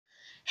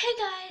Hey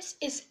guys,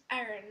 it's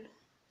Aaron,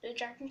 the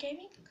Dragon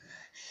Gaming,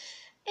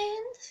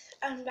 and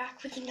I'm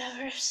back with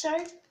another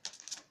episode.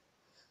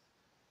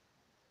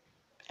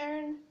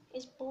 Aaron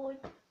is bored.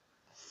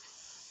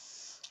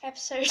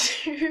 Episode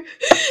 2.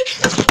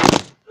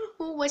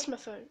 Oh, where's my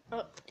phone?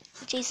 Oh,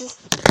 Jesus.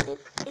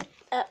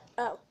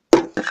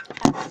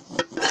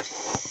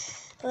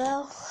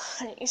 Well,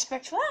 I didn't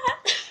expect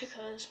that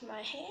because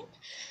my hand.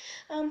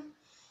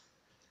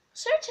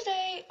 So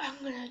today I'm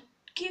gonna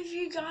give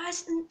you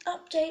guys an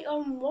update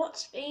on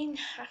what's been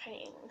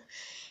happening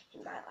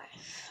in my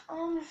life.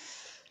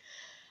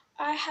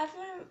 I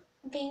haven't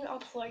been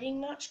uploading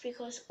much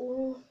because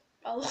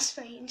I lost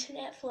my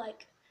internet for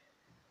like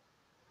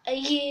a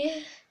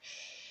year,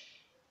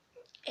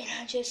 and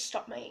I just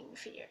stopped making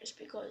videos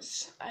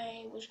because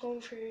I was going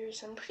through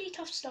some pretty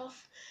tough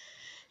stuff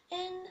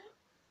in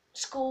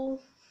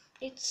school.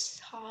 It's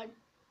hard,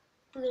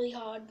 really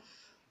hard,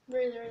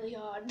 really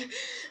hard.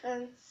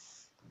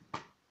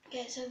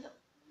 Yeah,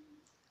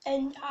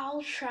 and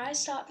I'll try to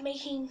start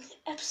making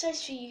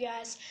episodes for you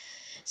guys.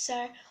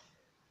 So,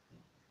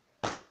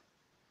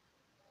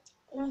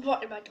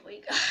 what am I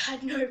doing? I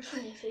had no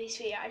plan for this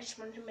video. I just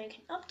wanted to make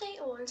an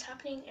update on what's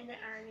happening, and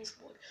Aaron is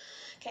bored.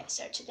 Okay,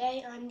 so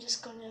today I'm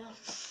just gonna.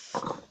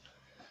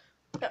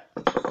 Back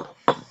on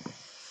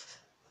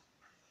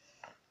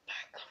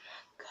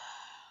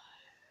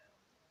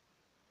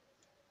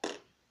God.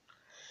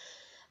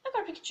 I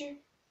got a Pikachu.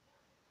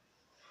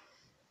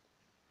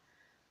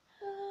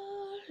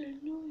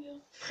 Hallelujah.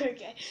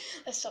 Okay,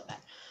 let's stop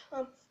that.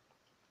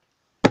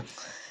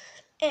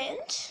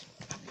 And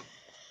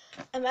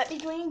I might be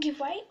doing a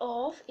giveaway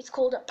of. It's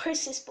called a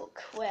process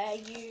book, where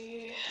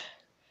you.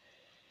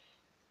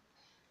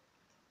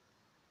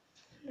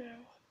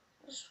 No,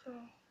 what's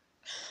wrong?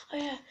 Oh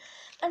yeah,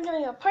 I'm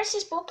doing a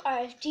process book.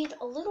 I did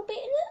a little bit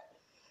in it,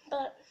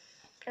 but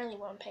only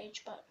one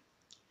page. But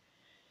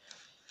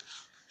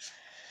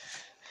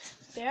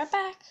be right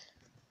back.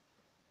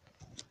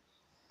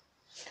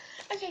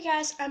 Okay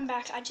guys, I'm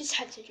back. I just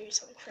had to do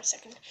something for a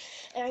second.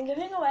 And I'm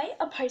giving away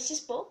a process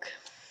book,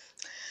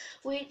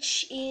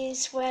 which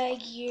is where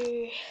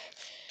you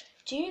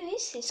do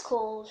this. It's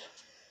called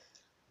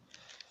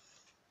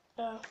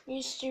you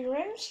just do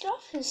random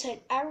stuff and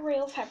say add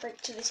real fabric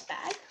to this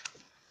bag.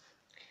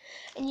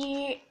 And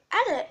you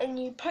add it and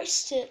you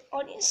post it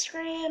on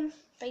Instagram,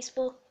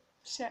 Facebook,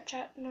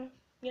 Snapchat. No,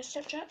 yes,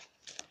 Snapchat.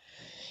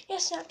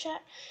 Yes,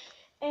 Snapchat.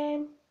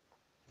 And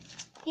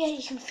yeah,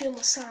 you can film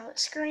a silent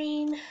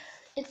screen.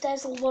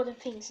 There's a lot of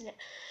things in it.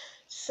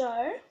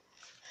 So,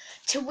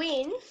 to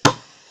win,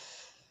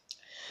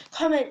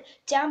 comment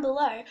down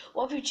below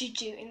what would you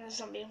do in the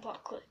zombie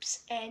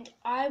apocalypse, and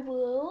I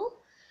will,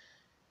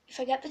 if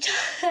I get the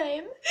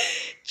time,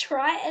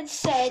 try and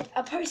send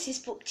a process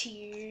book to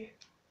you,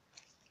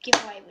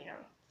 giveaway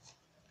winner.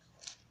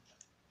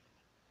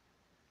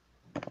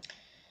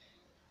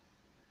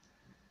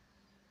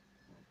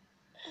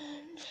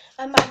 And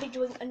I might be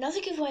doing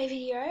another giveaway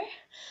video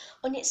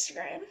on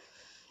Instagram.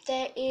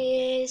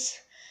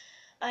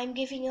 I'm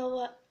giving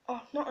away,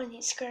 not on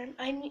Instagram,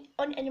 I'm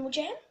on Animal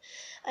Jam.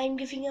 I'm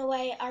giving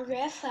away a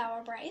rare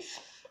flower brave.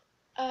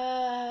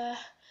 I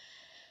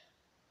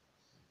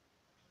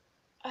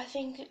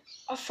think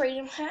a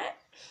freedom hat,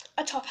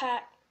 a top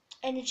hat,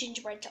 and a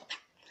gingerbread top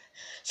hat.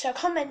 So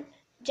comment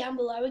down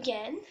below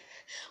again,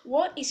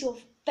 what is your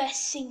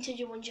best thing to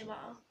do on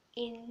Jamal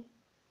in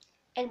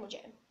Animal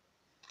Jam?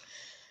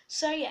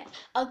 So yeah,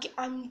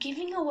 I'm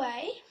giving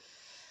away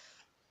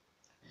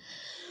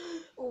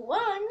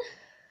one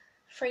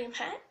freedom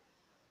hat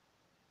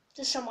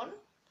to someone,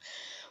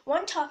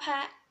 one top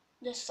hat,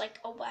 just like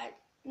a white,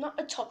 not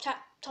a top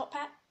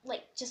hat,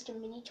 like just a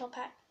mini top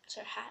hat,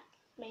 so hat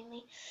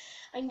mainly.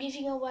 I'm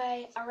giving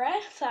away a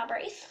rare flower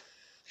wreath.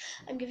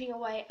 I'm giving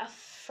away a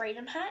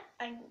freedom hat,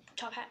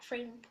 top hat,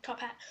 freedom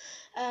top hat,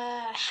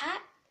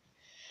 hat,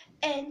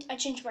 and a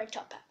gingerbread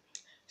top hat.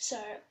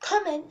 So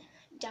comment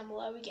down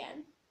below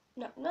again.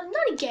 Not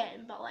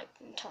again, but like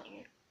I'm telling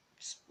you,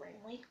 just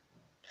randomly.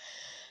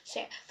 So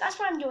yeah, that's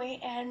what I'm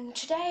doing, and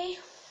today,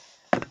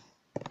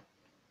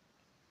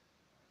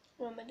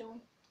 what am I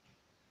doing?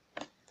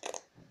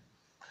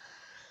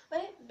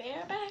 Wait, be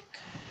right back.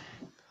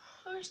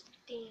 Where's the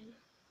thing?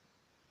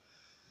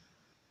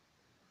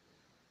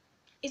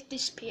 It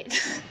disappeared.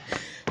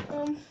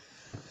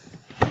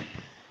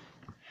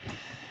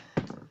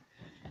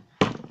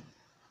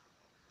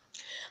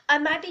 I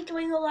might be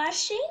doing a live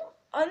stream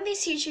on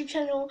this YouTube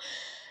channel.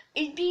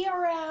 It'd be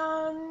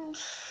around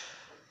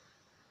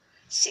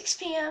 6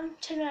 p.m.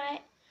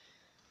 tonight,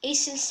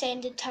 Eastern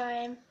Standard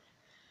Time.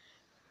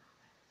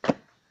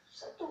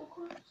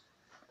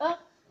 Oh,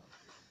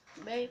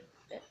 babe.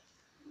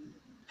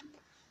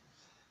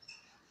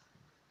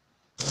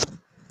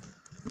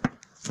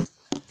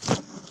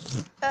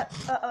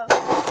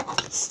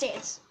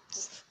 Stairs.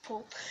 Just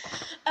pull.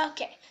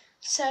 Okay,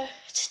 so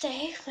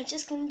today we're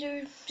just gonna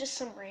do just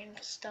some random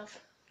stuff.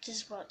 This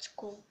is what's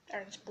called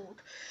Aaron's board.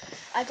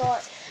 I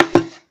got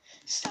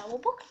Star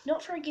Wars book,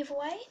 not for a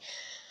giveaway,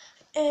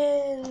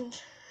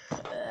 and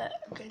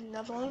got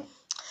another one.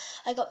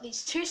 I got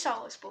these 2 Star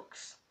Wars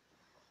books.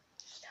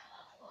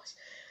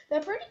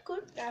 They're pretty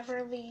good. I've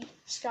really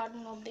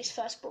started on this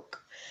first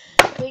book,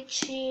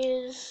 which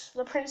is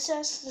The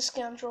Princess, the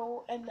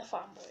Scoundrel, and the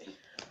Farm Boy.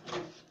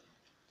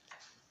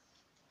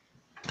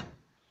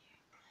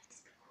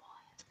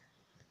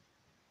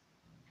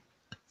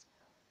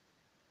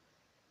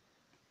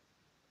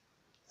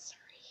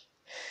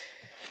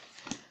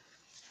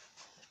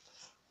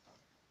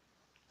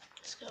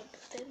 Let's go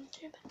put them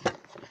into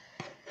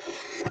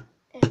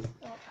and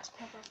oh, that's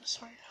my brother's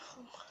phone.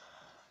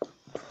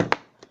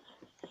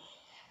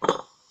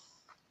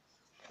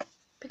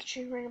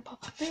 Pikachu, Rain, and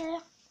Papa Bear.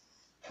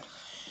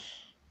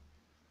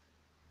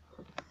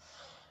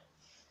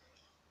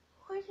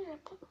 Where did I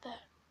put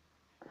that?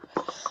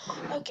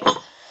 Okay.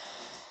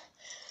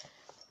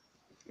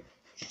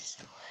 Just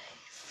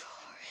wait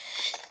for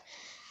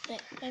it.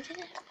 Wait, where did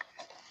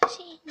I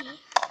see me?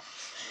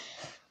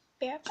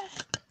 Bear back.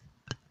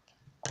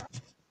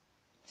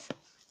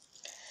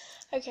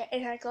 Okay,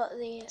 and I got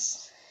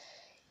this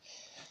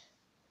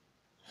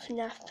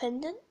FNAF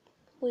pendant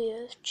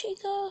with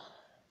Chica,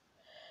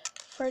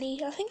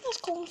 Freddy. I think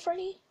that's Golden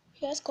Freddy.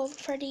 Yeah, it's Golden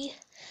Freddy.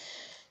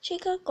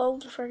 Chica,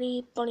 Golden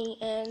Freddy, Bunny,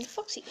 and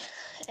Foxy.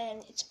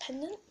 And its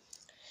pendant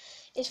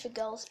is for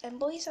girls and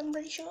boys, I'm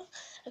pretty sure.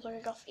 I got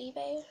it off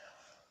eBay.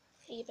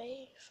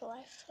 eBay for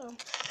life.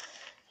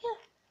 Yeah.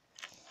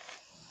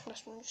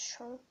 That's what I'm just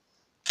showing.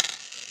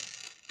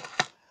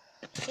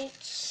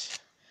 It's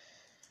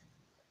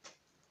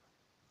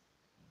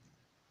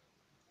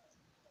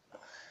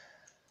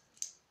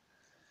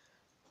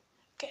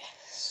okay,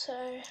 so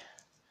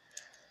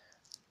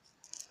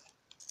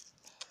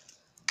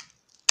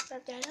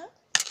wrap that up.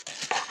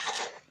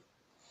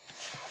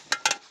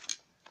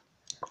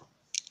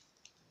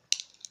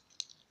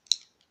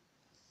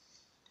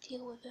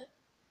 Deal with it.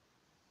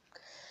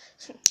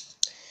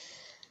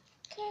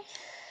 Okay,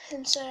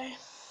 and so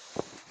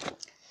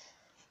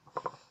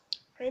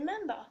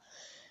remember,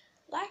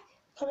 like,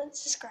 comment,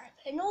 subscribe,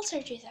 and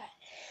also do that.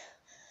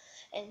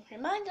 And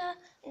reminder,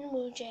 in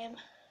Wheel Jam,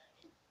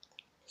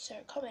 so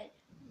comment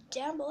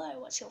down below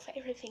what's your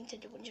favourite thing to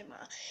do in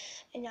Jamar.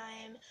 And I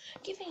am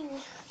giving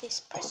this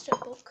Presto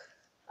book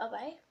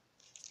away.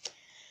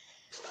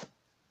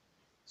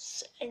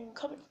 So, and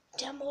comment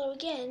down below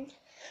again,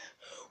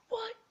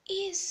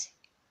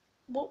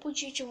 what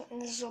would you do in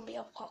the zombie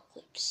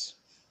apocalypse?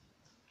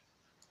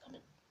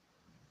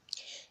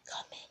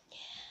 Comment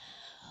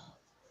now.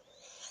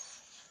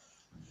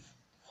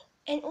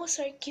 And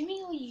also give me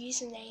your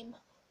username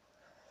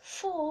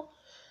for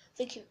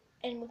the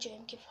Animal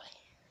Jam giveaway.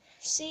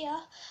 See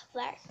ya.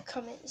 Like,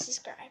 comment, and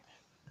subscribe.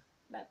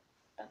 Bye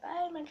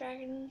bye, my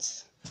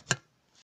dragons.